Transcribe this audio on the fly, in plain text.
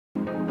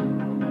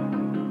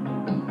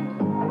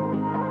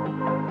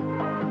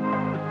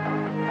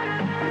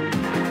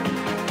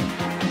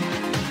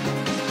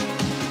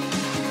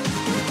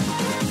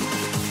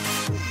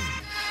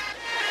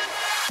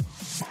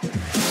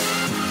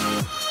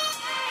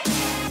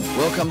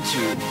Welcome to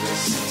the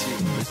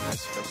Citi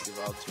Business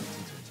Festival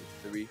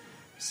 2023,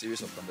 a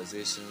series of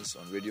conversations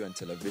on radio and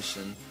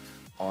television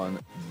on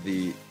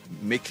the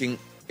Making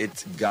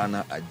It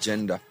Ghana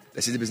agenda.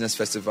 The Citi Business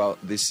Festival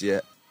this year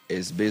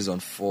is based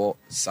on 4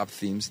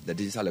 sub-themes: the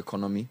digital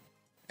economy,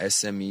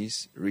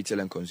 SMEs,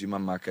 retail and consumer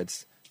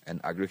markets,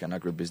 and agric and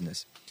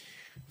agribusiness.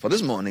 For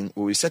this morning,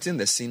 we'll be setting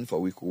the scene for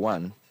week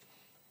 1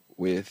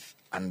 with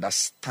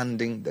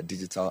understanding the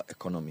digital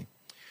economy.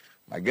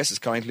 My guest is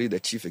currently the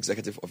Chief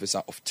Executive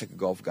Officer of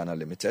TechGulf Ghana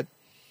Limited,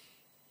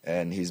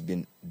 and he's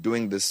been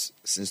doing this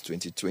since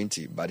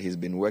 2020, but he's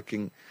been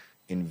working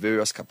in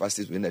various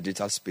capacities within the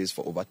digital space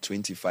for over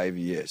 25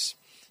 years.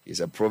 He's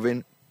a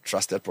proven,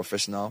 trusted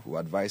professional who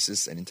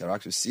advises and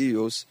interacts with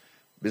CEOs,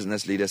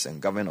 business leaders, and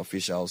government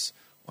officials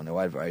on a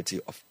wide variety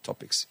of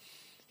topics.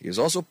 He is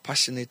also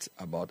passionate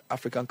about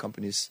African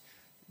companies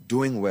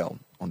doing well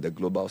on the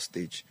global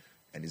stage,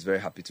 and he's very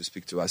happy to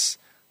speak to us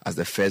as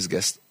the first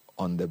guest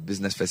on the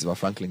Business Festival.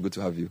 Franklin, good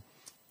to have you.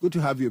 Good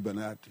to have you,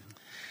 Bernard.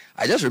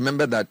 I just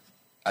remember that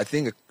I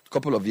think a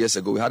couple of years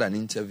ago we had an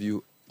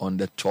interview on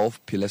the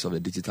 12 pillars of the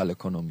digital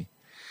economy.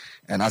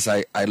 And as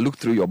I looked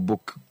through your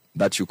book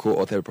that you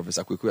co-authored with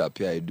Professor Kweku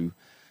Appiah-Edu,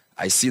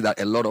 I see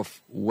that a lot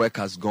of work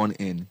has gone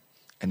in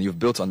and you've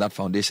built on that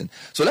foundation.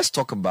 So let's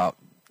talk about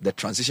the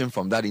transition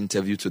from that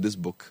interview to this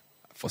book,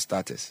 for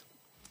starters.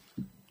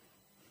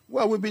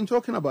 Well, we've been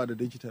talking about the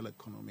digital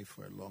economy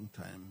for a long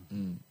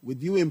time,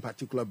 with you in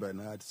particular,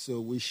 Bernard.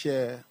 So we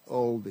share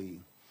all the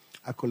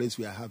accolades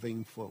we are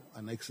having for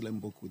an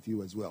excellent book with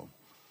you as well.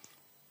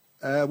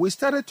 We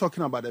started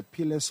talking about the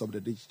pillars of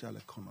the digital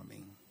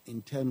economy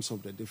in terms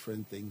of the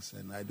different things,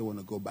 and I don't want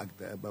to go back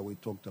there, but we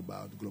talked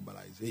about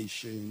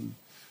globalization,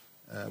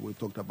 we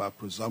talked about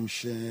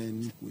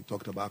presumption, we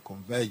talked about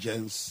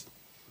convergence,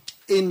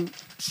 in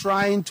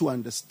trying to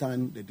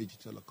understand the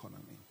digital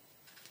economy.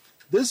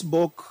 This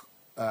book,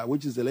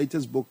 which is the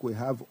latest book we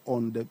have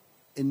on the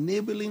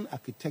enabling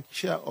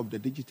architecture of the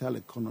digital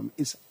economy,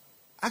 is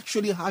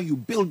actually how you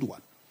build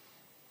one.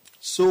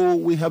 So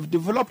we have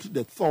developed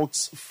the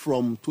thoughts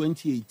from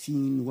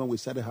 2018 when we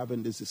started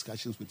having these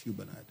discussions with you,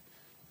 Bernard.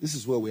 This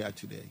is where we are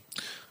today.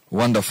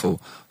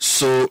 Wonderful.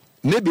 So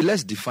maybe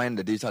let's define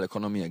the digital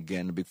economy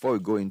again before we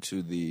go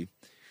into the...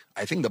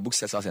 I think the book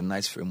sets out a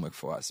nice framework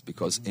for us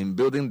because in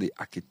building the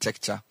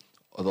architecture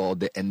or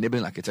the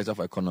enabling architecture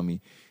for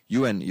economy,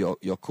 you and your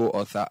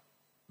co-author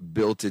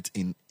built it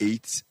in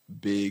 8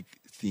 big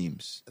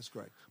themes. That's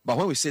correct. But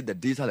when we say the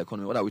digital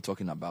economy, what are we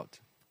talking about?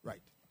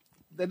 Right.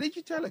 The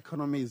digital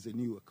economy is the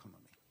new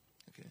economy.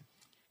 Okay.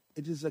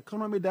 It is an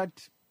economy that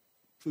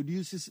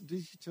produces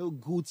digital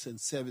goods and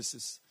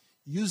services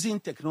using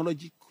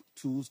technology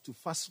tools to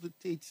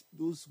facilitate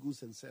those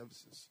goods and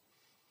services.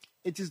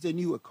 It is the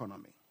new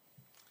economy.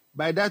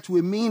 By that,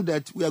 we mean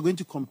that we are going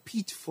to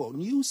compete for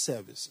new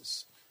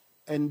services.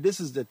 And this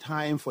is the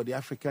time for the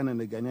African and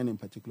the Ghanaian in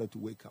particular to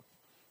wake up,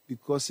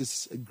 because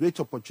it's a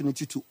great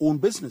opportunity to own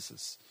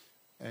businesses.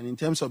 And in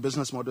terms of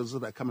business models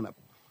that are coming up,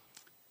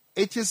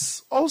 it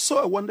is also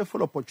a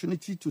wonderful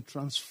opportunity to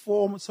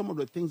transform some of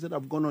the things that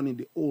have gone on in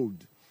the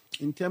old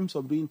in terms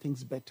of doing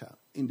things better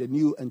in the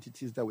new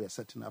entities that we are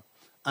setting up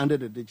under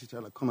the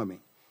digital economy.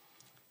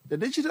 The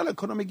digital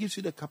economy gives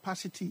you the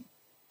capacity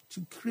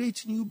to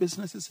create new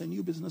businesses and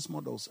new business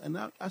models. And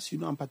as you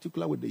know, in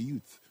particular with the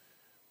youth,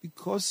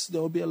 because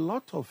there will be a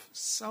lot of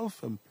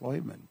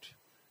self-employment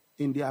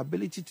in the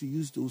ability to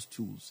use those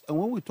tools. And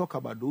when we talk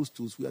about those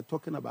tools, we are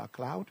talking about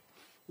cloud,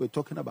 we're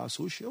talking about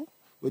social,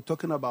 we're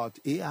talking about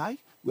AI,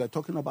 we are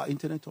talking about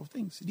Internet of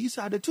Things. These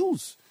are the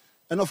tools.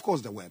 And of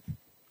course, the web.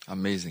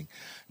 Amazing.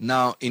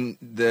 Now, in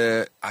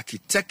the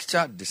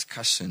architecture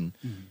discussion,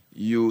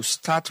 you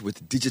start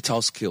with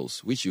digital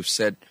skills, which you've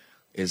said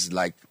is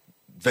like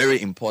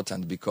very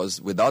important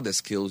because without the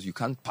skills, you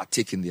can't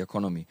partake in the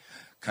economy.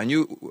 Can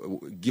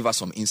you give us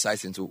some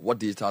insights into what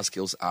digital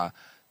skills are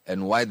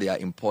and why they are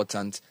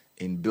important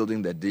in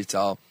building the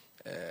digital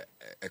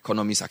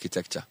economy's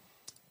architecture?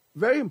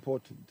 Very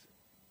important.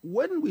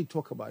 When we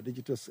talk about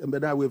digital, and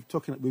we've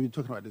been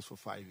talking about this for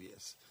 5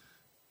 years.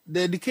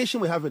 The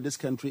education we have in this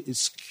country is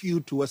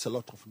skewed towards a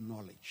lot of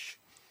knowledge.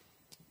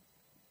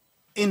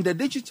 In the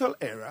digital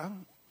era,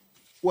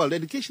 well, the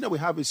education that we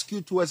have is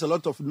skewed towards a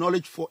lot of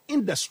knowledge for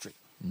industry.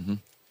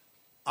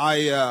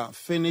 I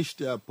finished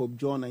Pope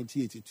John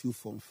 1982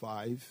 Form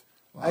 5.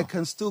 Wow. I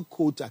can still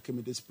quote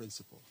Archimedes'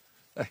 principle.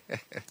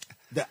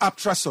 The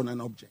upthrust on an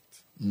object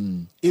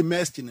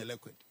immersed in a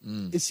liquid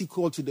is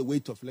equal to the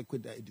weight of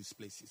liquid that it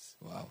displaces.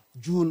 Wow.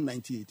 June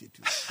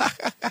 1982.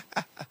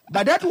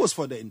 But that was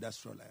for the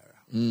industrial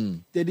era.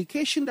 The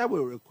education that we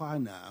require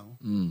now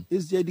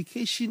is the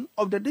education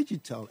of the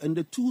digital and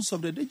the tools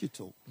of the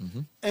digital.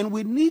 And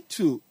we need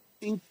to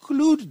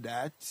include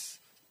that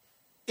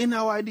in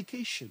our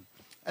education.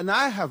 And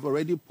I have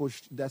already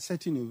pushed that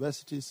certain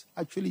universities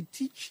actually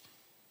teach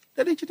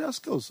the digital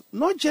skills,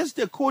 not just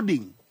the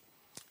coding,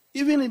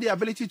 even in the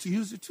ability to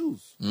use the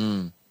tools.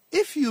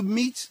 If you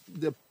meet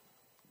the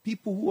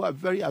people who are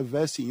very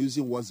averse in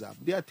using WhatsApp,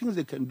 there are things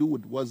they can do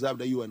with WhatsApp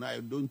that you and I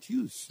don't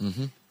use.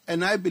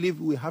 And I believe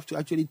we have to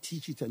actually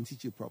teach it and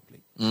teach it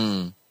properly.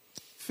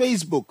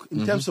 Facebook,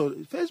 in terms of,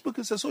 Facebook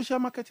is a social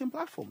marketing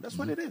platform. That's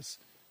what it is.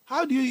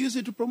 How do you use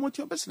it to promote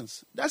your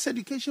business? That's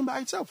education by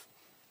itself.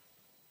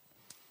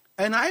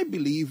 And I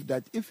believe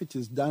that if it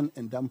is done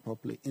and done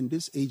properly in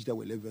this age that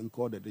we live in,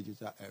 called the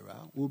digital era,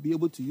 we'll be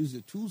able to use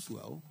the tools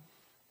well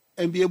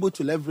and be able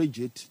to leverage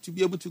it to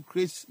be able to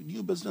create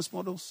new business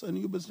models and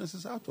new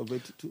businesses out of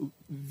it to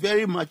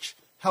very much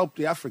help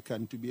the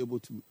African to be able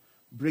to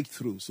break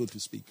through, so to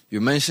speak.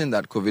 You mentioned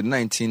that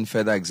COVID-19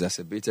 further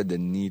exacerbated the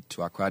need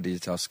to acquire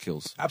digital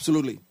skills.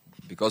 Absolutely.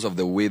 Because of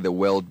the way the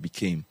world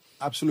became.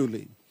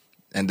 Absolutely.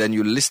 And then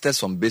you listed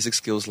some basic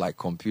skills like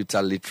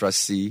computer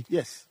literacy.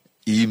 Yes.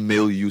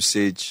 Email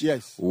usage.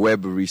 Yes.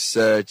 Web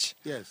research.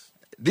 Yes.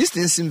 These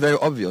things seem very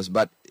obvious,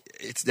 but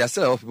there are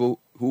still a lot of people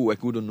who work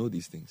who don't know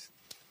these things.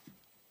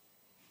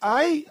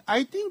 I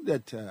think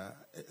that,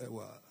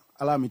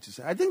 allow me to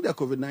say, I think that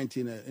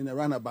COVID-19 in a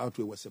roundabout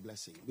way was a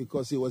blessing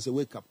because it was a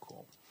wake-up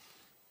call.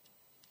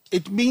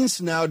 It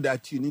means now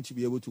that you need to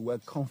be able to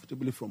work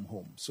comfortably from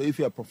home. So if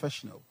you're a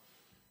professional,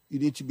 you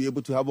need to be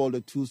able to have all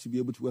the tools to be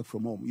able to work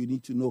from home. You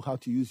need to know how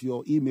to use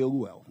your email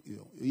well,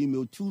 your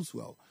email tools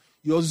well,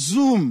 your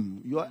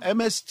Zoom, your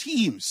MS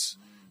Teams,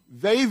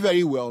 very,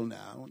 very well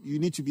now. You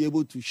need to be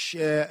able to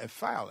share a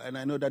file, and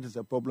I know that is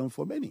a problem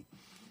for many.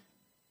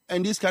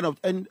 And this kind of,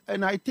 and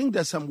I think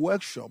there's some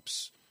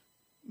workshops,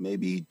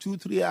 maybe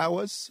 2-3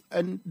 hours,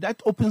 and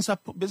that opens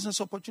up business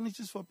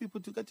opportunities for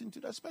people to get into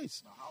that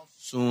space. How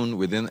soon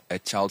within a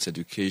child's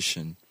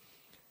education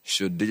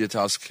should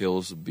digital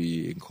skills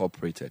be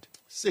incorporated?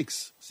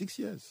 6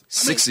 years.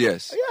 6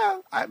 years?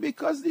 Yeah,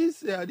 because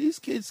these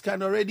kids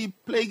can already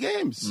play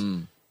games.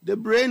 The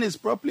brain is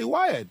properly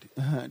wired.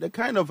 The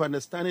kind of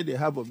understanding they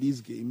have of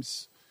these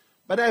games.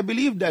 But I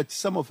believe that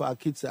some of our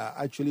kids are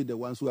actually the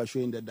ones who are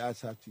showing the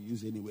dads how to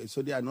use anyway,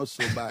 so they are not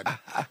so bad.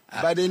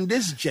 But in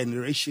this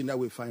generation that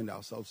we find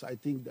ourselves, I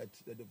think that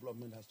the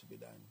development has to be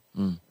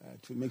done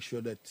to make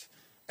sure that.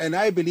 And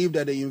I believe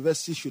that the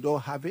university should all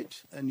have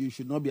it, and you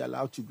should not be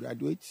allowed to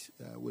graduate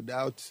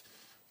without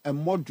a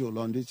module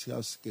on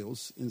digital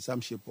skills in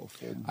some shape or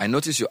form. I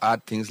notice you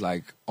add things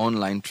like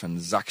online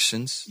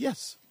transactions.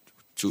 Yes.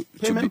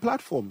 Payment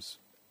platforms.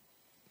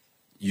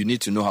 You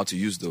need to know how to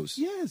use those.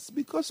 Yes,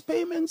 because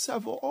payments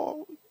have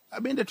all,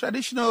 the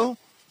traditional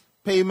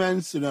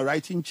payments,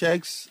 writing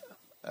checks.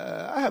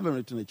 I haven't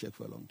written a check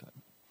for a long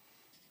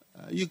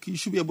time. You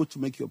should be able to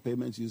make your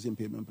payments using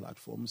payment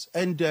platforms.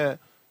 And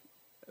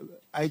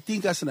I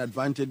think as an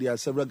advantage, there are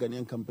several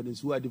Ghanaian companies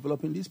who are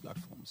developing these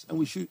platforms. And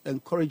we should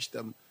encourage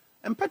them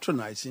and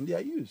patronize in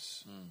their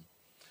use.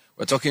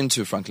 We're talking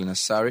to Franklin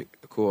Asare,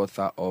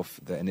 co-author of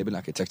The Enabling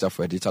Architecture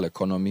for a Digital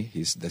Economy.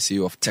 He's the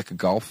CEO of Tech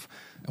Gulf,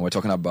 and we're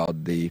talking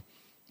about the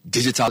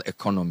digital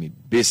economy,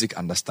 basic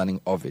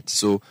understanding of it.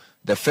 So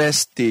the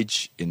first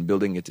stage in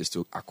building it is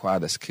to acquire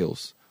the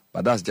skills.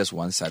 But that's just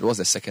one side. What's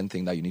the second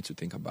thing that you need to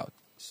think about?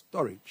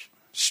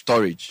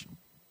 Storage.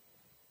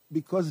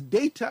 Because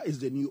data is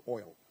the new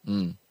oil.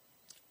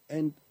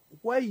 And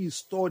where you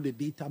store the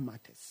data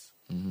matters.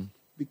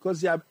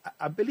 Because the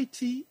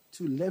ability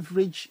to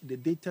leverage the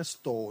data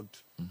stored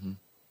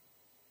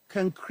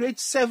can create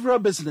several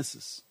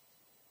businesses.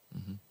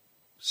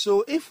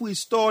 So if we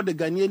store the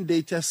Ghanaian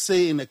data,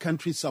 say, in a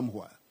country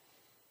somewhere,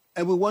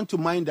 and we want to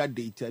mine that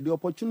data, the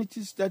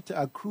opportunities that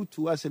accrue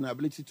to us and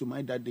ability to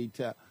mine that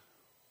data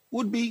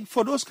would be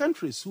for those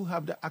countries who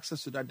have the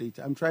access to that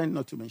data. I'm trying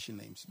not to mention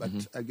names, but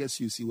I guess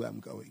you see where I'm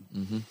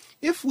going.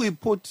 If we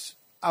put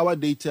our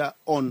data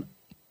on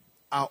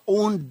our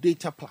own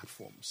data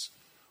platforms,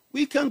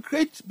 we can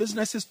create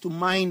businesses to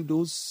mine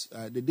those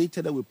the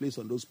data that we place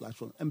on those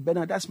platforms. And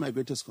Bernard, that's my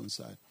greatest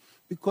concern,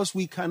 because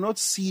we cannot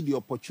see the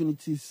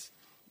opportunities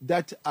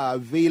that are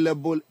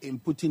available in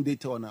putting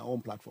data on our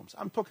own platforms.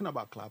 I'm talking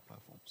about cloud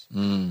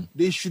platforms.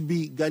 They should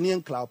be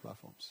Ghanaian cloud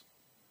platforms.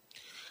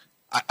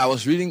 I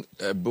was reading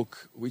a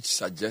book which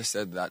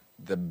suggested that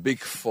the big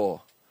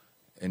four,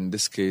 in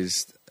this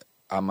case,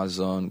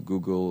 Amazon,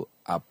 Google,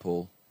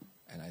 Apple,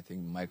 and I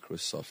think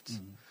Microsoft,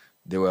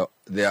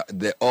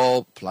 they're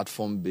all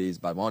platform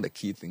based, but one of the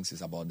key things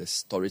is about the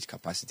storage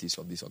capacities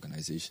of these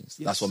organizations.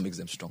 Yes. That's what makes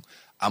them strong.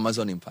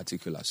 Amazon in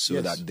particular,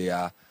 so that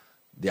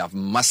they have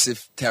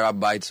massive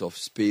terabytes of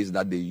space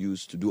that they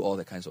use to do all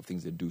the kinds of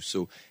things they do.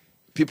 So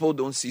people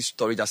don't see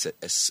storage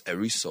as a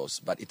resource,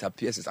 but it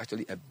appears it's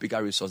actually a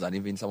bigger resource than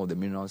even some of the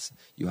minerals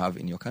you have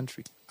in your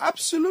country.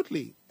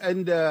 Absolutely.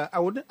 And I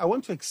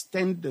want to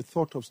extend the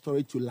thought of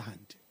storage to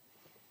land.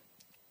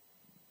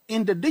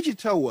 In the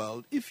digital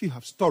world, if you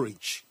have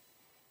storage,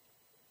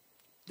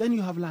 then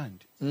you have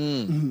land.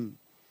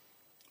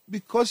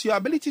 Because your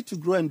ability to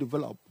grow and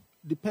develop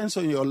depends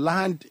on your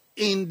land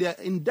in the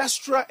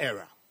industrial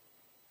era.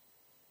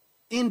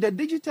 In the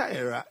digital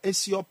era,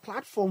 it's your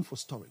platform for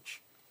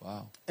storage.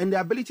 Wow. And the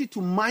ability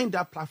to mine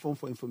that platform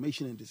for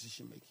information and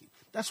decision making.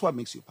 That's what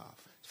makes you powerful.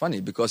 It's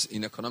funny because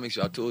in economics,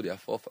 you are told there are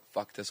 4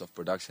 factors of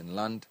production: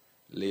 land,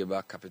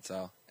 labor,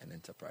 capital, and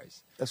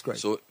enterprise. That's correct.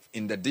 So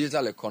in the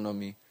digital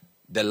economy,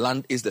 the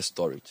land is the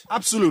storage.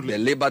 Absolutely. The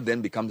labor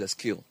then becomes a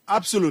skill.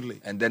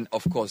 Absolutely. And then,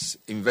 of course,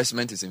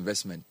 investment is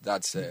investment.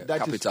 That's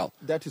capital.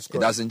 That is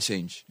correct. It doesn't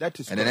change. That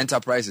is and correct. an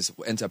enterprise is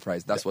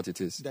enterprise. That's what it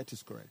is. That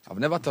is correct. I've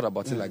never thought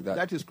about it like that.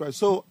 That is correct.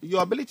 So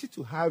your ability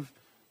to have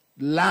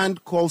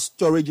land called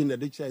storage in the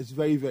digital is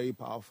very, very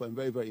powerful and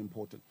very, very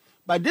important.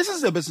 But this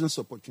is a business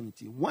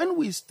opportunity. When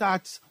we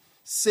start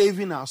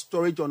saving our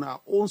storage on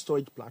our own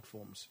storage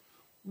platforms,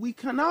 we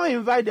can now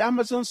invite the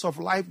Amazons of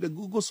life, the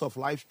Googles of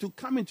life, to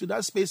come into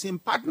that space in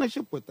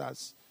partnership with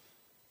us,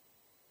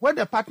 where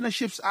the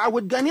partnerships are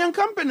with Ghanaian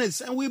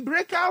companies, and we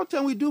break out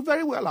and we do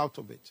very well out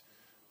of it.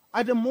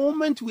 At the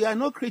moment, we are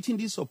not creating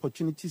these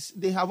opportunities.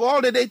 They have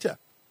all the data,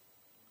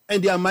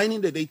 and they are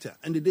mining the data,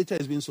 and the data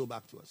is being sold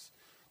back to us.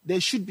 There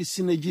should be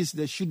synergies,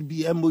 there should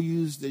be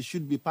MOUs, there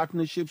should be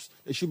partnerships,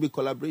 there should be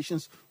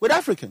collaborations with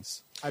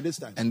Africans at this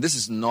time. And this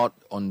is not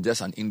on just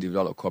an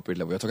individual or corporate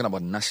level. We're talking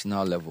about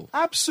national level.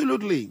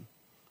 Absolutely.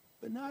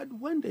 Bernard,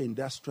 when the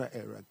industrial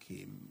era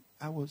came,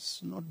 I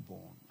was not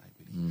born, I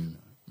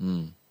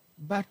believe.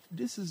 But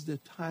this is the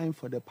time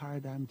for the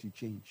paradigm to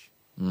change.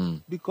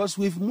 Because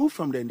we've moved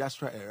from the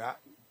industrial era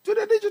to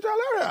the digital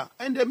era.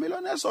 And the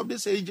millionaires of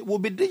this age will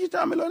be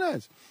digital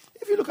millionaires.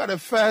 If you look at the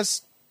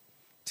first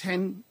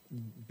 10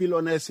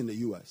 billionaires in the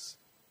U.S.,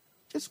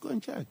 just go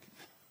and check.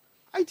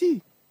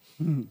 IT.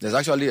 There's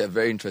actually a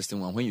very interesting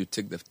one. When you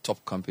take the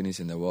top companies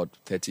in the world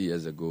 30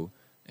 years ago,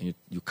 and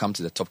you come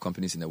to the top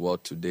companies in the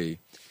world today,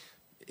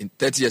 in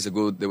 30 years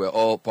ago, they were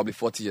all, probably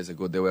 40 years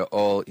ago, they were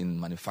all in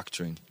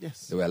manufacturing.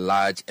 Yes. They were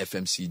large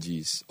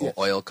FMCGs or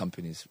oil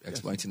companies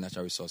exploiting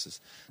natural resources.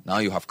 Now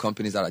you have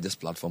companies that are just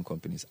platform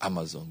companies: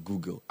 Amazon,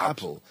 Google,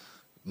 Apple,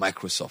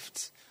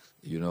 Microsoft,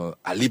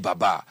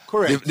 Alibaba.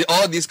 Correct.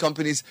 All these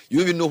companies, you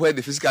don't even know where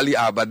they physically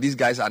are, but these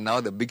guys are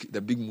now the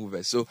big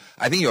movers. So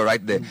I think you're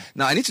right there.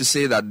 Now I need to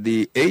say that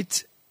the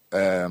 8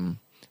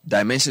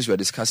 dimensions we're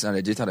discussing on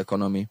the digital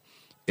economy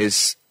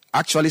is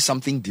actually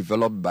something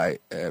developed by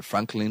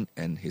Franklin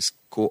and his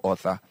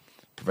co-author,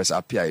 Professor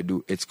Appiah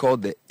Edu. It's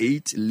called the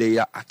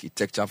 8-layer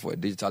architecture for a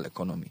digital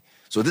economy.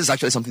 So this is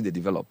actually something they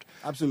developed.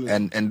 Absolutely.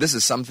 And this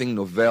is something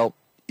novel,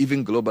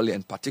 even globally,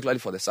 and particularly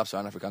for the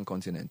sub-Saharan African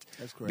continent.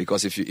 That's correct.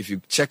 Because if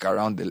you check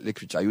around the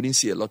literature, you didn't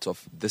see a lot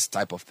of this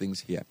type of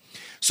things here.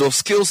 So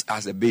skills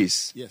as a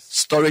base. Yes.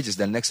 Storage is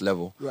the next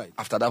level. Right.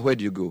 After that, where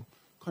do you go?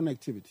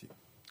 Connectivity.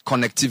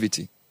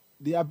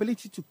 The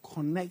ability to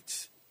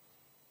connect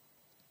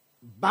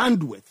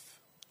bandwidth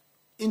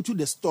into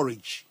the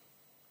storage,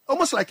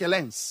 almost like a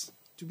lens,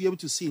 to be able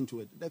to see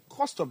into it. The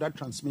cost of that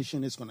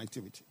transmission is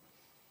connectivity.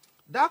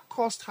 That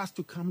cost has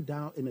to come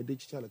down in a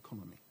digital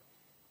economy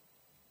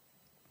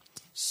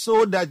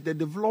so that the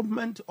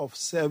development of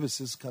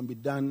services can be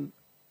done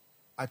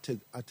at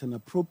an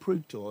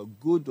appropriate or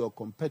good or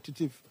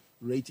competitive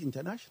rate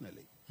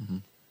internationally.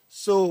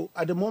 So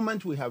at the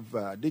moment we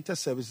have data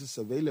services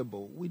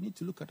available, we need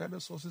to look at other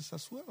sources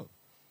as well.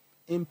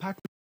 In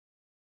partnership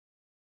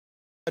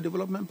with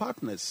development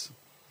partners.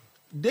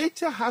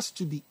 Data has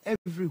to be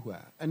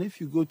everywhere. And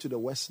if you go to the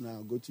West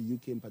now, go to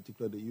UK in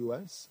particular, the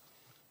US,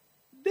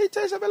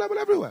 data is available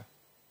everywhere.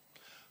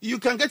 You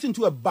can get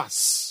into a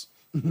bus,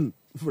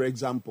 for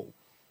example,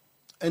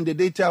 and the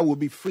data will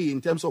be free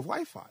in terms of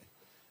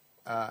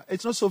Wi-Fi.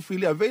 It's not so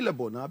freely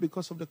available now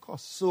because of the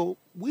cost. So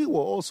we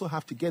will also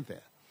have to get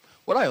there.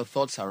 What are your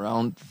thoughts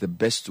around the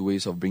best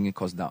ways of bringing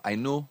costs down? I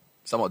know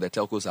some of the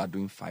telcos are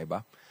doing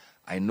fiber.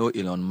 I know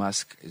Elon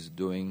Musk is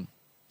doing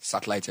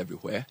satellite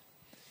everywhere,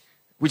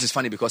 which is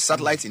funny because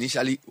satellite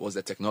initially was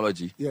the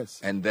technology. Yes.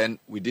 And then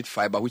we did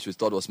fiber, which we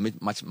thought was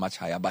much, much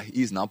higher. But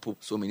he's now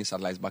put so many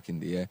satellites back in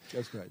the air.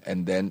 That's right.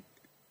 And then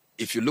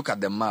if you look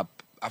at the map,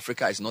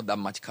 Africa is not that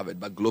much covered,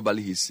 but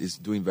globally he's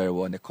doing very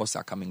well and the costs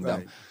are coming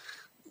down.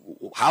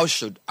 How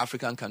should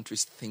African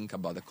countries think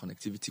about the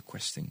connectivity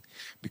question?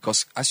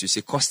 Because, as you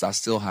say, costs are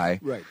still high,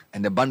 right,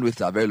 and the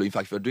bandwidth are very low. In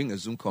fact, if you're doing a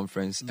Zoom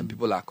conference and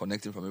people are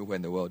connecting from everywhere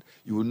in the world,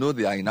 you will know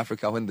they are in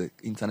Africa when the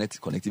internet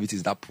connectivity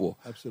is that poor.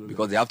 Absolutely.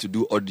 Because they have to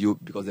do audio,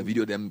 because the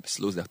video then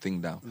slows the thing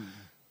down.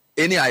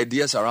 Any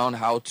ideas around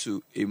how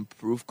to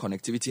improve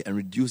connectivity and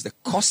reduce the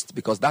cost?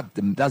 Because that's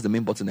the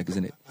main bottleneck,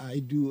 isn't it? I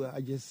do. I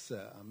just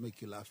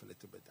make you laugh a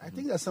little bit. I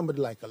think that somebody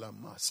like Elon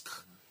Musk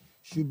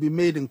should be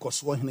made in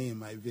Koswohene in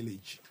my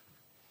village.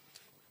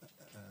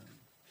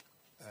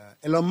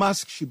 Elon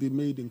Musk should be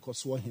made in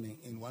Koswohene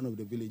in one of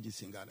the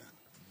villages in Ghana.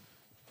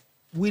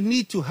 We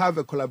need to have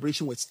a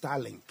collaboration with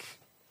Starlink.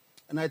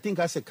 And I think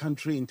as a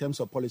country, in terms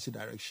of policy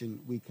direction,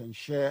 we can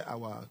share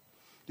our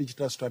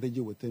digital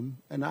strategy with him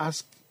and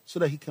ask so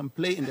that he can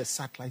play in the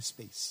satellite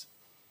space.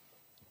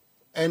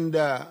 And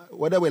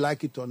whether we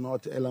like it or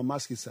not, Elon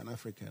Musk is an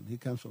African. He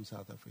comes from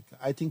South Africa.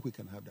 I think we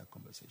can have that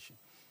conversation.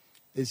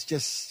 It's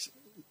just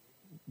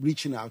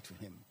reaching out to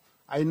him.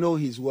 I know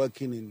he's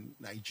working in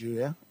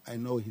Nigeria. I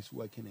know he's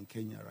working in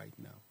Kenya right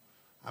now.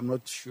 I'm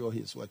not sure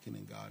he's working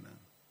in Ghana.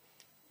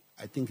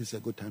 I think it's a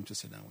good time to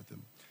sit down with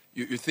him.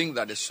 You think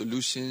that the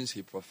solutions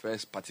he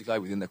professed,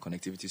 particularly within the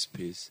connectivity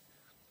space,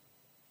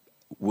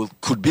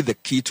 could be the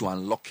key to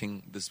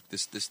unlocking this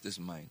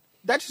mind?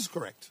 That is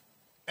correct.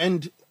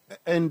 And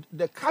And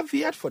the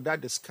caveat for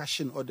that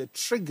discussion, or the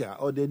trigger,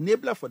 or the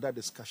enabler for that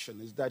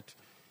discussion, is that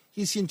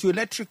he's into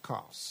electric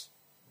cars.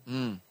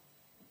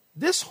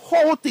 This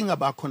whole thing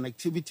about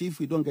connectivity, if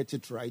we don't get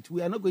it right,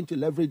 we are not going to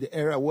leverage the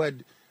area where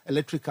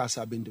electric cars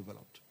are being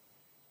developed.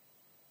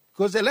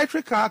 Because the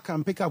electric car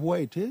can pick up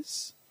where it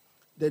is,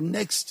 the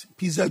next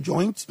pizza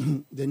joint,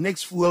 the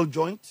next fuel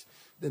joint,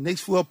 the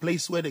next fuel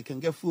place where they can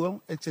get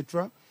fuel,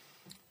 etc.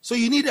 So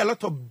you need a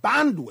lot of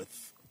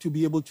bandwidth to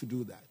be able to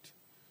do that.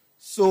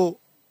 So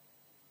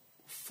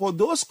for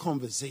those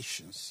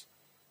conversations,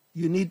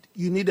 you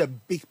need a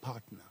big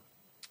partner.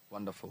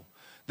 Wonderful.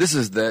 This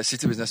is the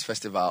Citi Business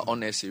Festival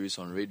on-air series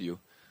on radio.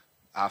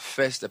 Our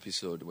first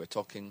episode, we're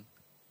talking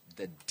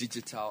the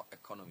digital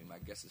economy. My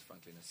guest is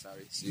Franklin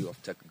Asare, CEO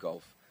of Tech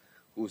Gulf,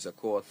 who is a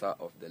co-author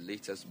of the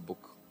latest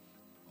book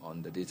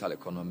on the digital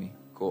economy,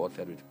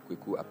 co-authored with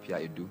Kweku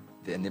Apia-Edu,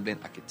 The Enabling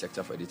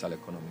Architecture for a Digital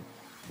Economy.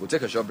 We'll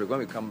take a short break. When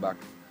we come back,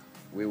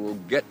 we will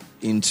get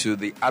into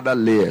the other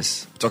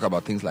layers, talk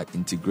about things like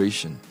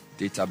integration,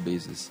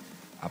 databases,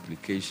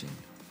 application,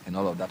 and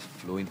all of that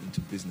flowing into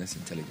business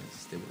intelligence.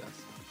 Stay with us.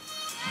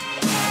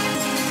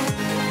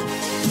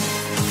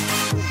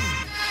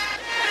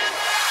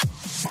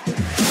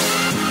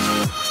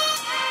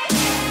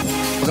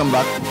 Welcome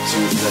back to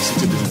the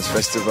Citi Business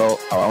Festival,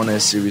 our on-air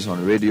series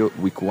on radio.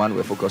 Week 1,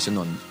 we're focusing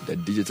on the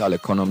digital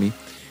economy.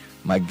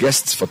 My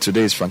guest for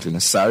today is Franklin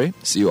Asare,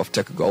 CEO of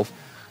Tech Gulf.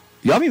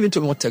 You haven't even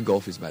told me what Tech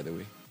Gulf is, by the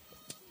way.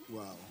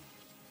 Wow.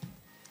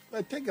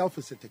 Well, Tech Gulf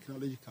is a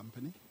technology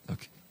company.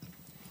 Okay.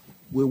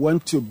 We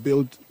want to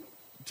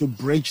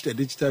bridge the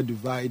digital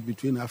divide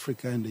between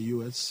Africa and the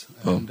US.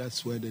 And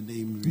that's where the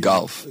name really,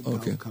 Gulf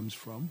comes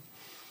from.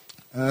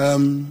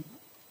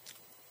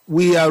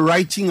 We are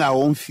writing our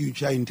own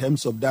future in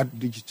terms of that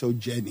digital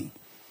journey.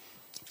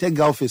 Tech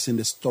Gulf is in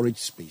the storage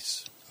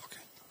space.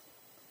 Okay.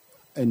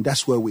 And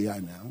that's where we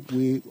are now.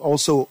 We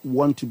also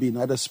want to be in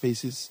other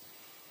spaces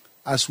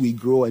as we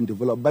grow and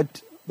develop.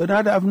 But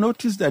I've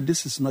noticed that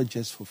this is not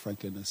just for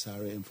Franklin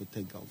Asare and for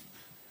Tech Gulf.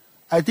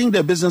 I think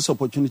the business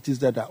opportunities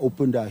that are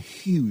opened are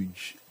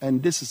huge,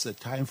 and this is a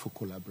time for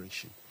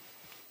collaboration.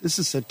 This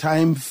is a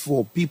time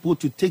for people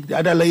to take the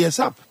other layers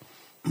up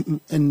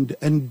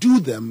and do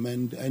them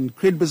and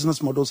create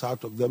business models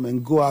out of them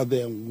and go out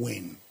there and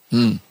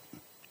win.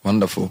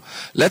 Wonderful.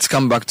 Let's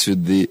come back to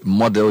the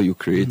model you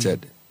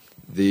created.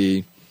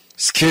 The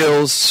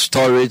skills,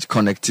 storage,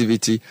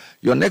 connectivity.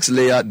 Your next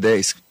layer there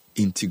is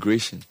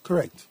integration.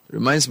 Correct.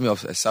 Reminds me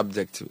of a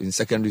subject in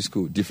secondary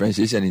school,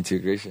 differentiation and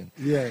integration.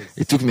 Yes.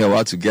 It took me a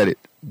while to get it,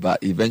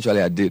 but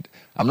eventually I did.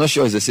 I'm not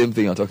sure it's the same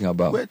thing you're talking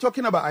about. We're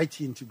talking about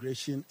IT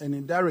integration, and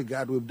in that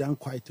regard, we've done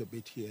quite a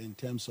bit here in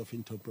terms of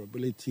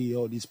interoperability,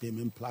 all these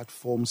payment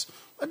platforms,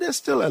 but there's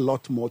still a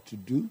lot more to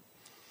do.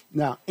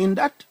 Now, in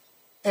that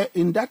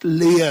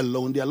layer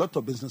alone, there are a lot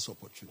of business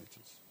opportunities.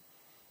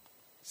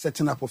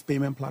 Setting up of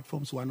payment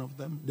platforms, one of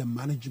them. The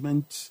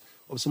management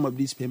of some of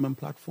these payment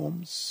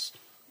platforms,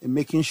 and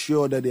making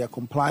sure that they are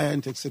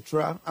compliant,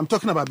 etc. I'm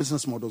talking about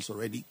business models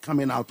already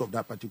coming out of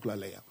that particular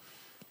layer.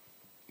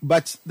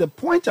 But the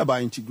point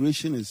about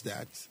integration is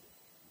that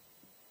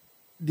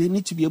they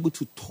need to be able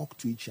to talk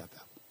to each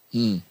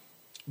other.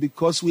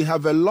 Because we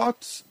have a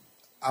lot,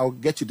 I'll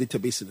get to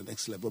database in the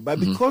next level, but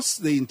because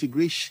the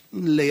integration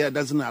layer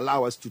doesn't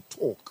allow us to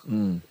talk,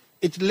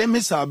 it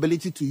limits our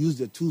ability to use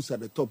the tools at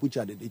the top, which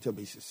are the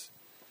databases.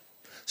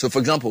 So, for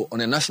example,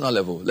 on a national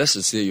level, let's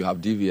just say you have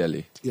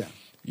DVLA. Yeah.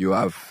 You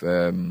have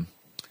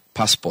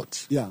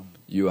passports. Yeah.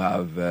 You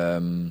have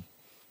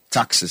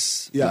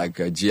taxes, Yeah. like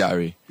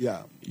GRA.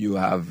 Yeah. You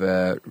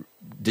have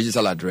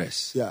digital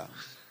address. Yeah.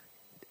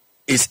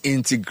 Is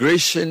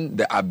integration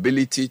the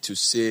ability to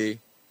say,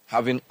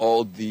 having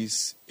all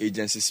these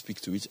agencies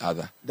speak to each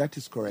other? That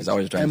is correct. Is that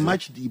what you're trying to say?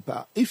 much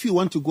deeper. If you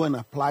want to go and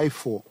apply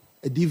for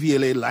a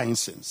DVLA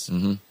license,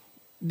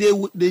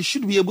 they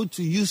should be able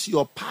to use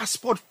your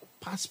passport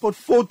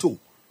photo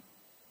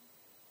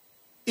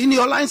in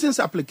your license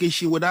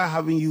application without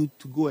having you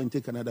to go and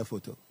take another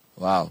photo.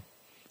 Wow.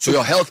 So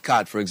your health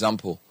card, for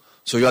example.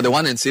 So you are the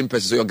one and same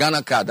person. So your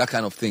Ghana card, that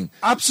kind of thing.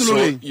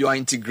 Absolutely. So you are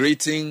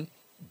integrating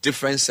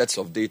different sets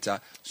of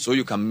data so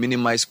you can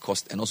minimize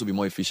cost and also be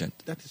more efficient.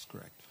 That is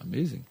correct.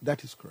 Amazing.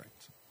 That is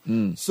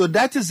correct. So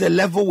that is a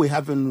level we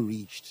haven't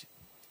reached.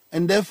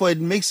 And therefore it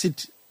makes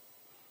it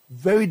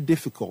very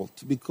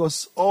difficult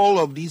because all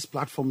of these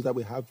platforms that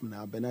we have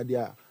now, Bernard, they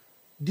are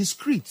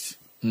discrete.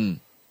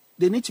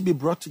 They need to be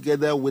brought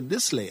together with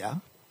this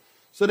layer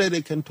so that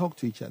they can talk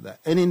to each other.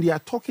 And in their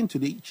talking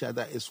to each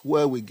other is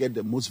where we get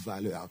the most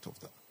value out of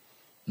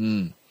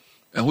them.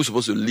 And who's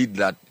supposed to lead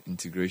that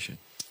integration?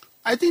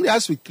 I think there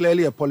has to be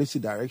clearly a policy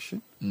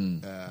direction.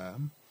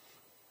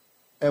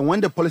 And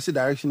when the policy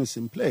direction is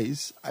in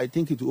place, I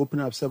think it will open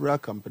up several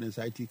companies,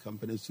 IT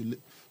companies,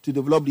 to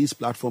develop these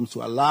platforms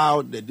to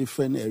allow the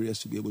different areas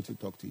to be able to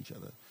talk to each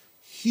other.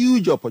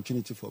 Huge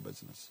opportunity for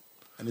business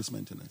and its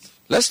maintenance.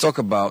 Let's talk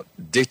about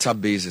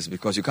databases,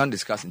 because you can't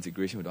discuss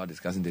integration without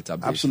discussing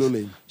databases.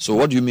 Absolutely. So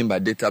what do you mean by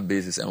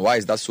databases, and why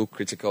is that so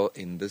critical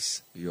in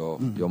this your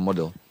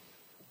model?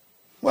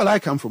 Well, I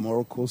come from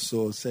Oracle,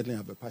 so certainly I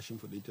have a passion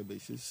for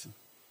databases.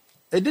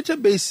 A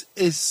database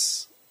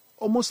is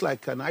almost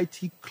like an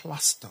IT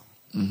cluster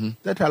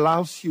that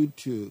allows you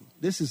to.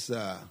 This is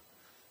the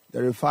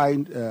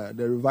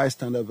revised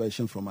standard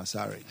version from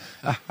Asare.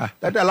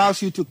 That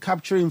allows you to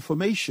capture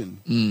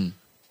information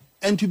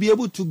and to be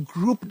able to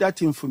group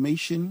that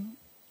information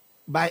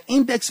by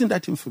indexing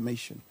that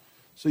information.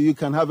 So you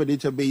can have a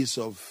database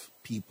of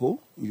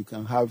people. You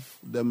can have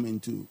them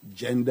into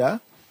gender,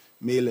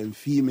 male and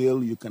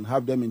female. You can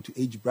have them into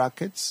age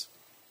brackets.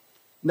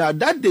 Now,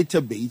 that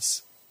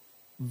database,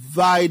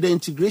 via the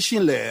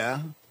integration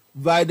layer,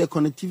 via the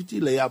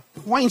connectivity layer,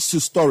 points to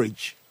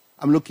storage.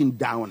 I'm looking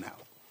down now.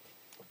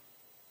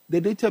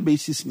 The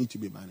databases need to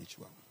be managed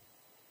well.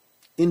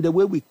 In the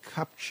way we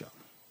capture,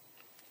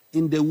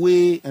 in the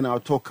way, and I'll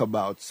talk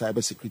about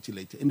cybersecurity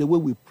later, in the way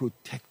we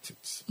protect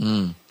it,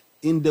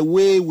 in the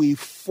way we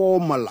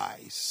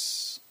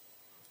formalize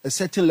a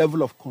certain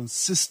level of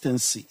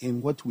consistency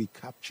in what we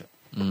capture.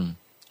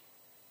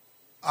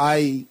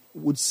 I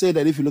would say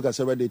that if you look at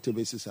several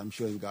databases, I'm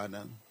sure in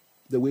Ghana,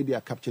 the way they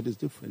are captured is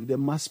different. There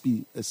must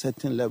be a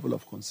certain level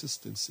of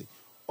consistency,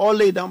 all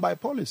laid down by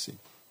policy.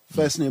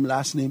 First name,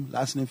 last name,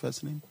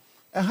 first name.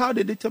 And how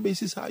the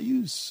databases are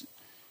used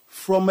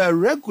from a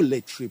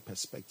regulatory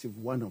perspective,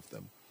 one of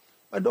them,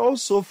 but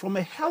also from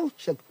a health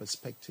check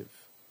perspective.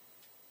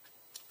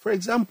 For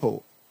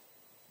example,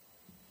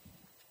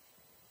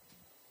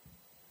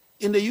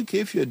 in the UK,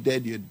 if you're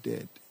dead, you're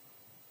dead.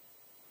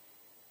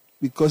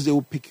 Because they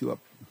will pick you up.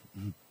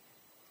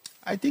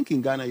 I think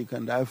in Ghana, you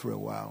can die for a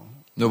while.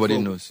 Nobody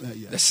knows.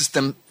 Yeah. The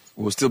system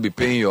will still be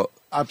paying your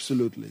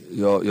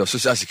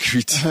social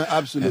security.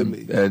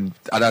 Absolutely. And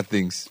other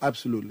things.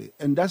 Absolutely.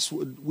 And that's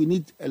what we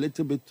need, a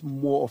little bit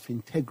more of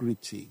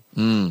integrity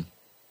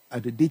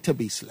at the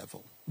database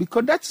level.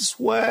 Because that is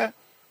where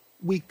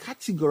we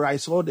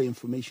categorize all the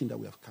information that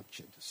we have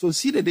captured. So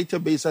see the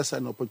database as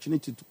an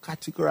opportunity to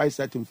categorize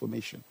that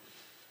information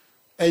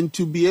and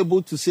to be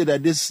able to say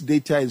that this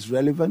data is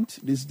relevant,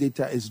 this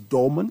data is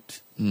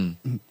dormant.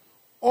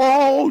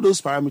 All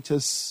those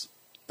parameters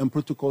and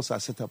protocols are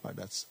set up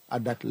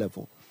at that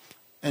level.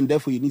 And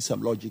therefore, you need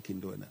some logic in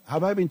doing it.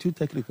 Have I been too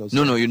technical?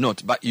 No, you're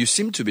not. But you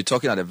seem to be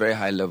talking at a very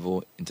high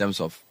level in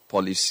terms of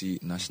policy,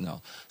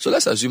 national. So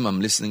let's assume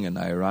I'm listening and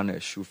I run a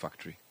shoe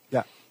factory.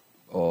 Yeah.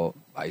 Or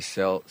I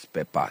sell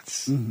spare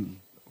parts.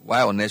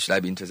 Why on earth should I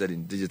be interested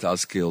in digital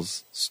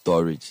skills,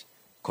 storage,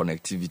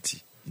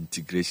 connectivity,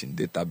 integration,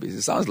 database?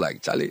 It sounds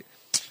like, Charlie,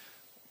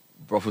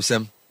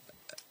 Professor.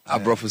 I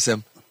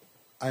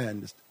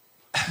understand.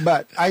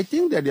 But I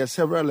think that there are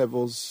several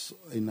levels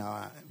in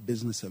our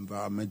business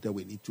environment that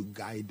we need to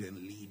guide and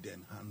lead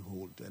and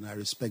handhold, and I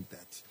respect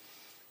that.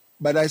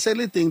 But I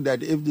certainly think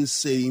that if the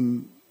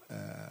same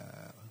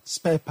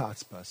spare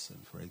parts person,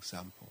 for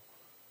example,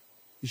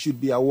 you should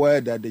be aware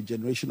that the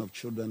generation of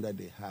children that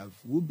they have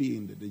will be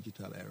in the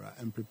digital era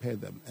and prepare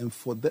them. And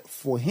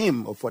for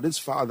him or for this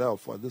father or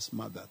for this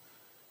mother,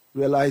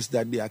 realize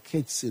that their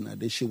kids, in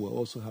addition, will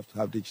also have to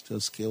have digital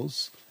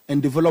skills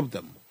and develop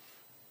them.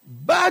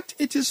 But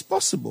it is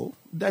possible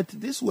that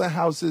these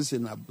warehouses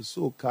in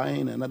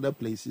Abuso-Kain and other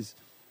places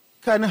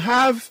can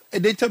have a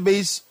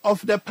database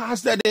of the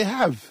parts that they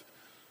have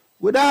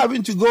without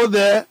having to go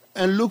there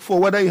and look for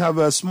whether you have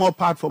a small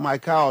part for my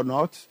car or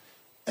not,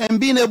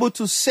 and being able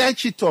to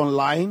search it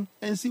online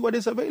and see what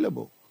is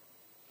available.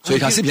 So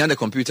you can sit behind the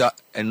computer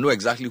and know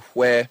exactly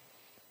where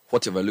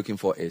whatever you're looking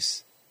for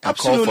is. And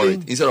Absolutely. Call for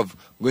it instead of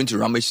going to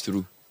rummage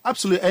through.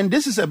 Absolutely. And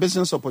this is a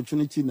business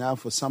opportunity now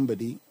for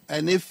somebody.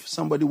 And if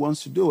somebody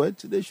wants to do it,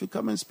 they should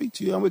come and speak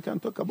to you and we can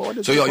talk about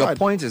it. So your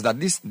point is that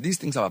these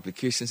things have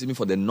applications even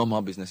for the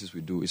normal businesses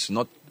we do. It's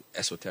not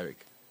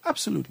esoteric.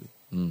 Absolutely.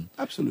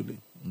 Absolutely.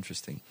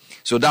 Interesting.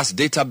 So that's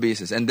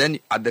databases. And then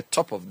at the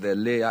top of the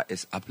layer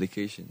is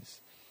applications.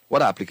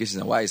 What are applications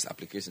and why is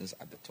applications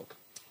at the top?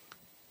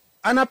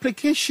 An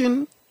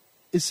application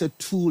is a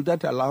tool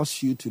that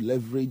allows you to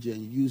leverage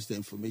and use the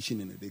information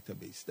in a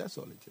database. That's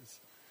all it is.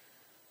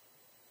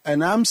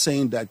 And I'm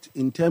saying that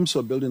in terms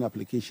of building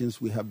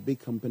applications, we have big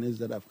companies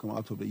that have come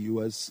out of the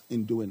U.S.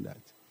 in doing that.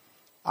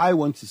 I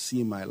want to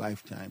see in my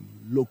lifetime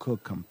local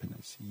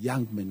companies,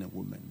 young men and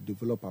women,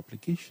 develop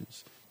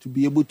applications to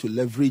be able to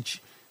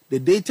leverage the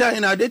data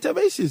in our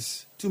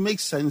databases to make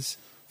sense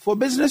for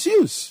business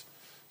use.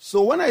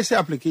 So when I say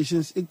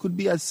applications, it could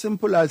be as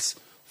simple as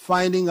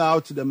finding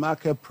out the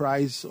market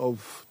price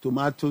of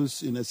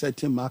tomatoes in a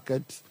certain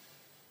market,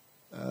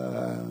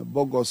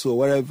 Bogos or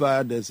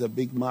wherever there's a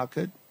big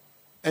market,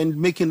 and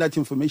making that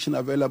information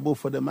available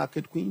for the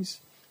market queens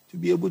to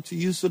be able to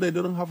use so they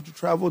don't have to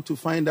travel to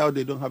find out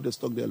they don't have the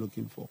stock they're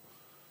looking for.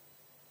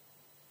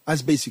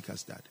 As basic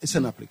as that. It's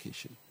an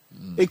application.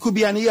 It could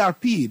be an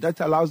ERP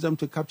that allows them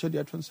to capture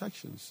their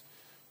transactions.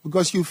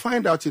 Because you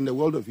find out in the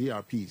world of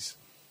ERPs,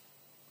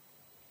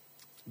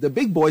 the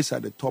big boys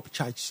at the top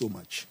charge so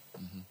much.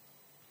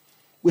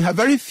 We have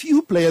very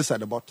few players at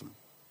the bottom.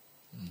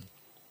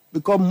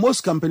 Because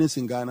most companies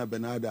in Ghana,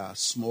 Bernard, are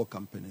small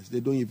companies.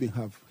 They don't even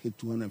have hit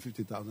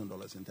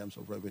 $250,000 in terms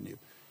of revenue.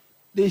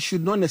 they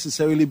should not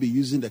necessarily be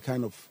using the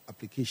kind of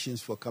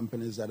applications for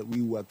companies that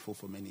we worked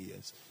for many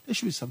years. There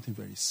should be something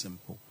very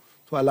simple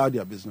to allow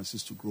their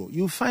businesses to grow.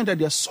 You find that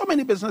there are so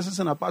many businesses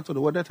in a part of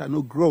the world that are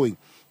not growing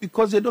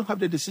because they don't have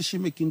the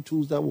decision-making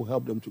tools that will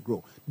help them to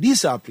grow.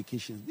 These are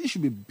applications. They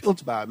should be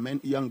built by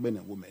young men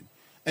and women,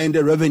 and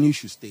the revenue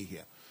should stay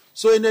here.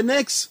 So in the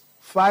next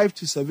 5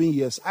 to 7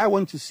 years, I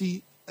want to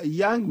see a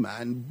young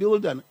man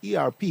build an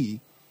ERP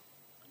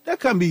that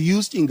can be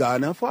used in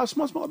Ghana for our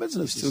small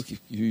businesses. Still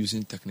keep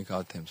using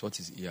technical terms. What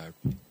is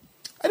ERP?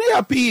 An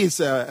ERP is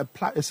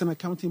it's an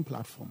accounting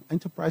platform,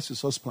 enterprise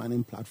resource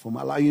planning platform,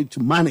 allowing you to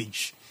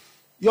manage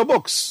your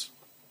books.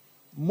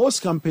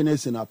 Most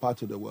companies in our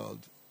part of the world,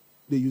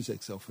 they use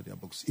Excel for their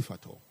books, if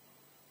at all.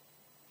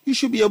 You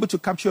should be able to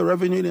capture your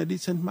revenue in a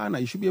decent manner.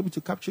 You should be able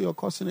to capture your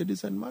costs in a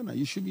decent manner.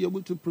 You should be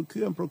able to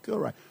procure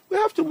right. We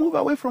have to move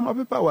away from our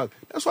paperwork.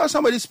 That's why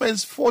somebody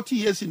spends 40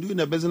 years in doing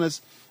a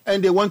business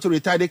and they want to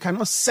retire. They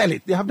cannot sell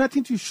it. They have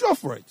nothing to show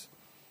for it.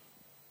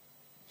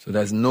 So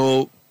there's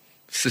no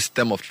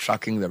system of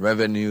tracking the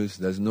revenues.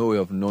 There's no way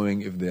of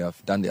knowing if they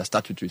have done their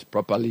statutories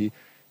properly.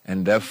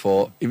 And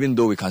therefore, even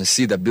though we can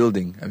see the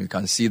building and we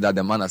can see that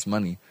the man has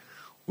money,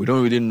 we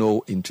don't really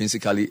know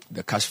intrinsically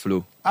the cash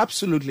flow.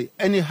 Absolutely.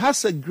 And it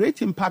has a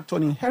great impact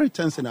on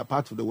inheritance in a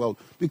part of the world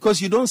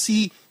because you don't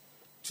see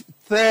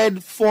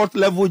third, fourth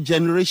level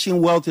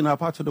generation wealth in our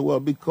part of the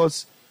world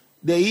because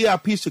the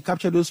ERPs to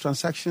capture those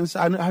transactions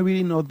are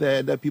really not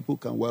there that people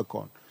can work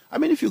on. I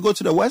mean, if you go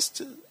to the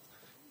West,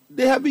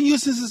 they have been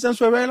using systems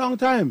for a very long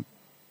time.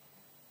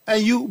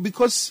 And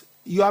because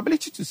your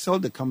ability to sell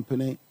the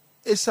company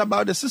is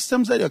about the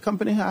systems that your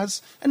company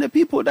has and the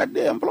people that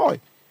they employ.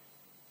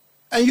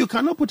 And you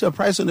cannot put a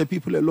price on the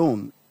people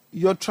alone.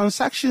 Your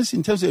transactions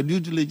in terms of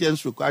due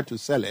diligence required to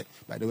sell it,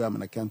 by the way, I'm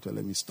an accountant,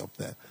 let me stop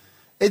there.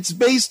 It's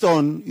based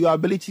on your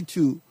ability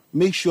to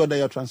make sure that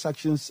your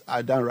transactions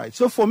are done right.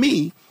 So for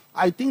me,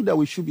 I think that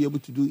we should be able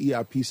to do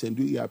ERPs and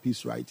do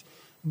ERPs right.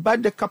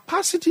 But the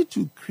capacity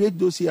to create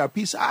those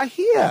ERPs are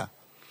here.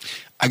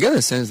 I get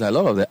a sense that a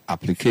lot of the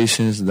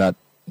applications that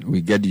we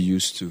get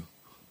used to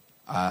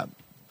are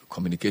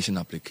communication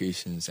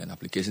applications and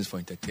applications for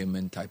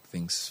entertainment type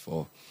things,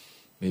 for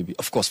maybe,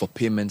 of course, for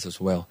payments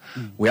as well.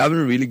 We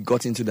haven't really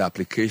got into the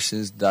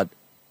applications that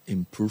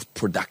improve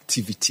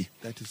productivity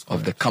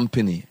of the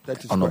company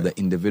and of the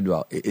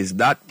individual. Is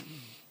that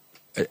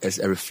as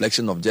a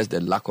reflection of just the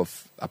lack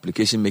of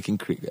application making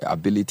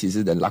abilities?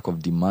 Is it the lack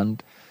of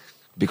demand?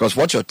 Because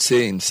what you're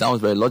saying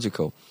sounds very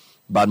logical,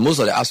 but most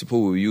of the apps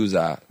people will use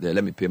are,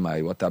 let me pay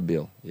my water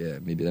bill. Yeah,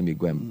 maybe let me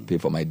go and pay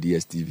for my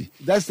DSTV.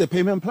 That's the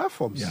payment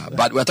platforms. Yeah,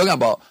 but we're talking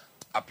about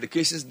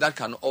applications that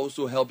can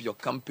also help your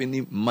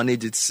company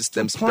manage its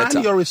systems better.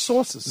 Plan your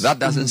resources. That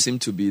doesn't seem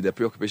to be the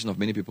preoccupation of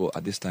many people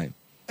at this time.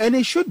 And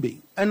it should be.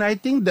 And I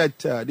think that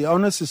the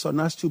onus is on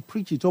us to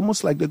preach it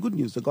almost like the good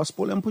news, the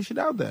gospel, and push it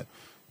out there.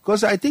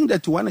 Because I think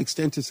that to one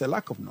extent it's a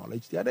lack of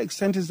knowledge. The other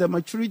extent is the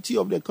maturity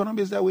of the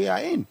economies that we are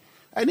in.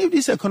 And if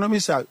these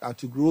economies are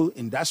to grow,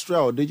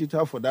 industrial or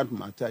digital for that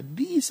matter,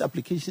 these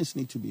applications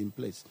need to be in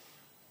place.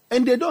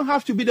 And they don't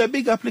have to be the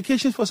big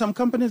applications for some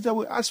companies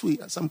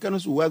that some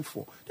companies we work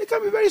for. They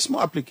can be very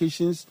small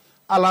applications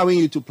allowing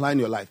you to plan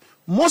your life.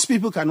 Most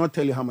people cannot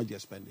tell you how much you're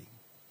spending.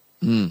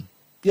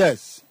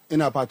 Yes,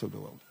 in our part of the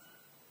world.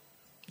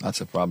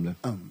 That's a problem.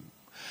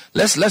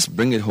 Let's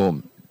bring it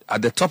home.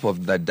 At the top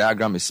of that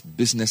diagram is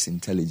business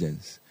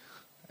intelligence.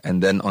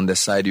 And then on the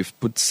side, you've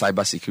put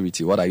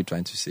cybersecurity. What are you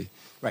trying to say?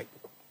 Right.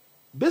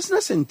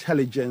 Business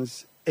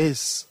intelligence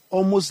is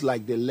almost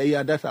like the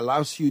layer that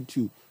allows you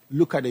to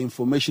look at the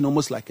information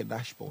almost like a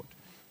dashboard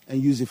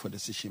and use it for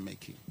decision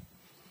making.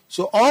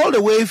 So all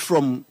the way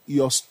from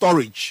your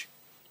storage,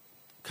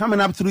 coming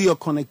up through your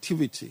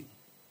connectivity,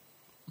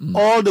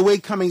 all the way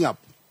coming up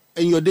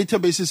in your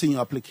databases and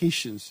your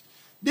applications,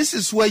 this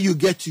is where you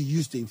get to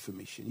use the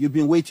information. You've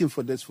been waiting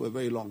for this for a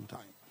very long time.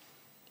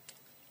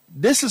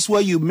 This is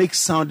where you make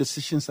sound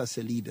decisions as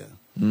a leader.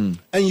 And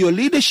your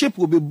leadership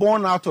will be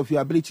born out of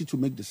your ability to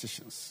make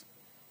decisions.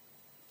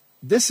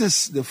 This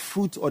is the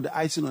fruit or the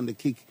icing on the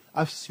cake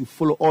as you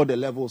follow all the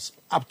levels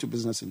up to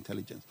business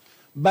intelligence.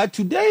 But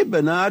today,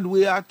 Bernard,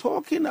 we are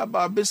talking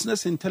about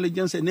business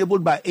intelligence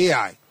enabled by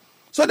AI.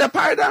 So the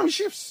paradigm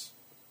shifts.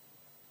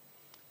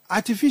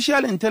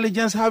 Artificial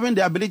intelligence having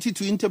the ability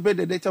to interpret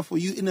the data for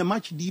you in a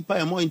much deeper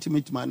and more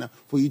intimate manner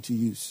for you to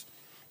use.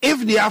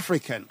 If the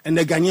African, and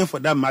the Ghanaian for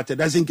that matter,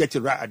 doesn't get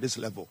it right at this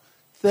level,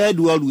 third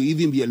world will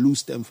even be a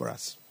loose term for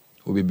us.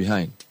 We'll be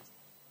behind.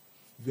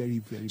 Very,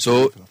 very.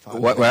 So,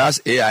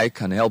 whereas AI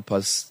can help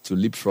us to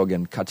leapfrog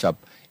and catch up,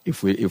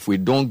 if we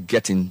don't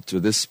get into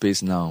this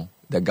space now,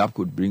 the gap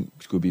could be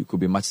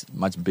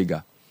much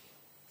bigger.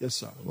 Yes,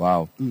 sir.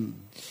 Wow.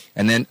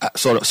 And then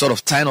sort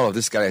of tying all of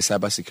this guy is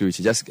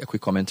cybersecurity. Just a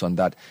quick comment on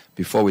that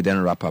before we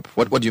then wrap up.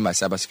 What do you mean by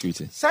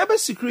cybersecurity?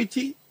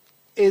 Cybersecurity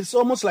is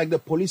almost like the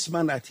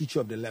policeman at each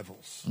of the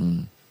levels,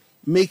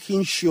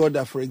 making sure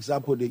that, for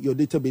example, your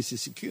database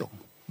is secure.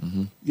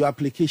 Your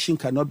application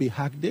cannot be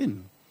hacked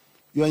in.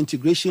 Your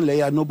integration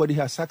layer, nobody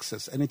has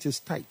access, and it is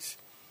tight.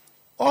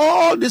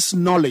 All this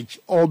knowledge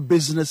or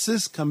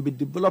businesses can be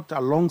developed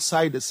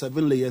alongside the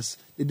 7 layers,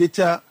 the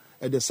data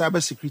and the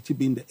cybersecurity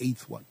being the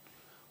 8th one.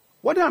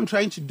 What I'm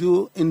trying to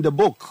do in the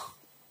book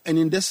and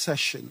in this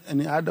session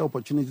and in other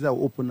opportunities that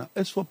will open up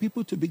is for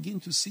people to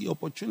begin to see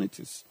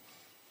opportunities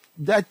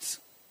that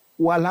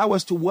will allow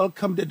us to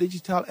welcome the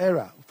digital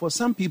era. For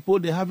some people,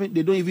 they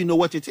don't even know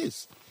what it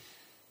is.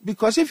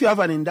 Because if you have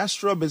an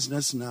industrial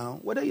business now,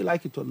 whether you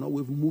like it or not,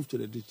 we've moved to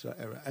the digital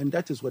era, and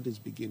that is what is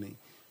beginning.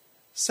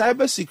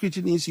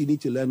 Cybersecurity means you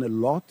need to learn a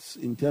lot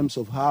in terms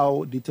of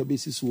how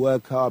databases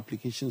work, how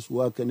applications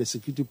work, and the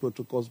security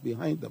protocols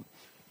behind them.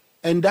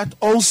 And that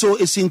also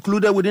is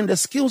included within the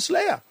skills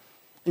layer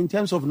in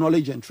terms of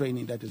knowledge and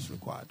training that is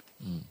required.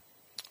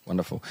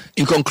 Wonderful.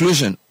 In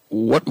conclusion,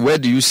 where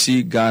do you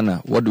see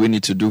Ghana? What do we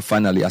need to do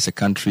finally as a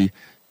country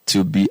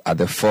to be at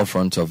the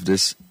forefront of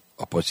this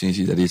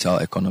opportunity the digital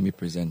economy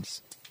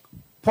presents?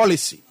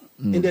 Policy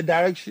in the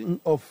direction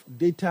of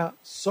data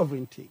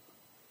sovereignty,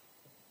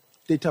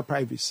 data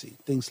privacy,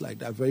 things like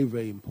that, very,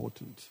 very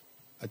important.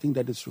 I think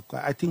that is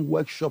required. I think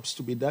workshops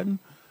to be done.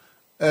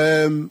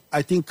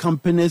 I think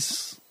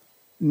companies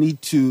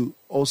need to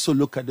also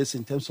look at this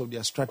in terms of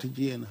their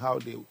strategy and how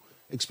they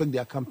expect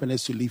their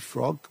companies to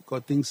leapfrog,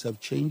 because things have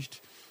changed.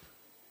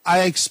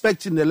 I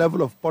expect in the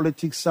level of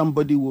politics,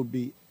 somebody will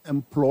be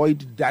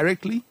employed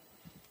directly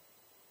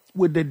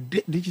with the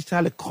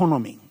digital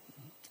economy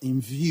in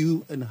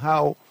view and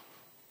how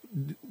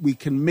we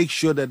can make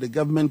sure that the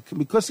government,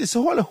 because it's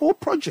a whole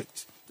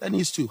project that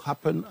needs to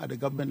happen at the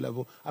government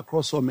level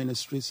across all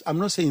ministries. I'm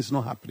not saying it's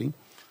not happening.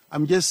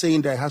 I'm just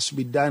saying that it has to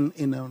be done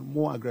in a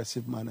more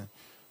aggressive manner.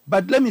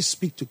 But let me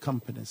speak to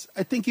companies.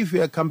 I think if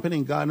you're a company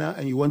in Ghana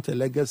and you want a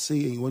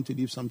legacy and you want to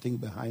leave something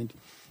behind,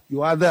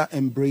 you either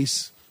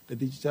embrace the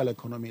digital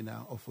economy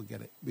now or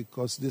forget it,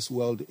 because this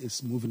world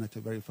is moving at a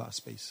very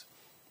fast pace.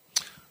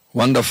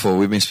 Wonderful.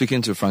 We've been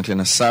speaking to Franklin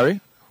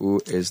Asare,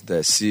 who is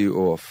the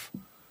CEO of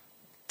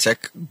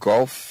Tech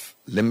Golf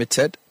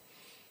Limited.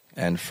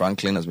 And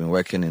Franklin has been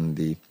working in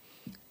the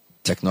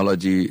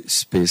technology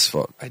space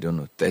for,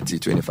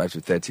 25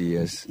 to 30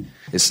 years.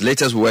 His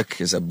latest work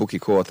is a book he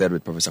co-authored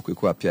with Professor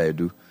Kweku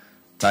Appiah-Edu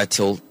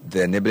titled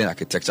The Enabling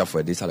Architecture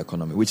for a Digital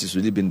Economy, which has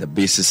really been the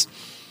basis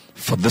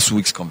for this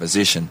week's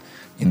conversation.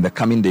 In the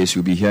coming days,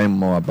 you'll be hearing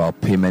more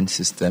about payment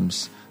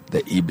systems,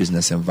 the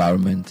e-business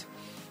environment,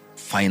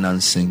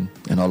 financing,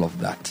 and all of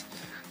that.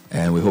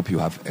 And we hope you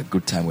have a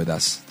good time with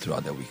us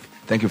throughout the week.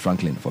 Thank you,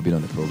 Franklin, for being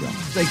on the program.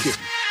 Thank you.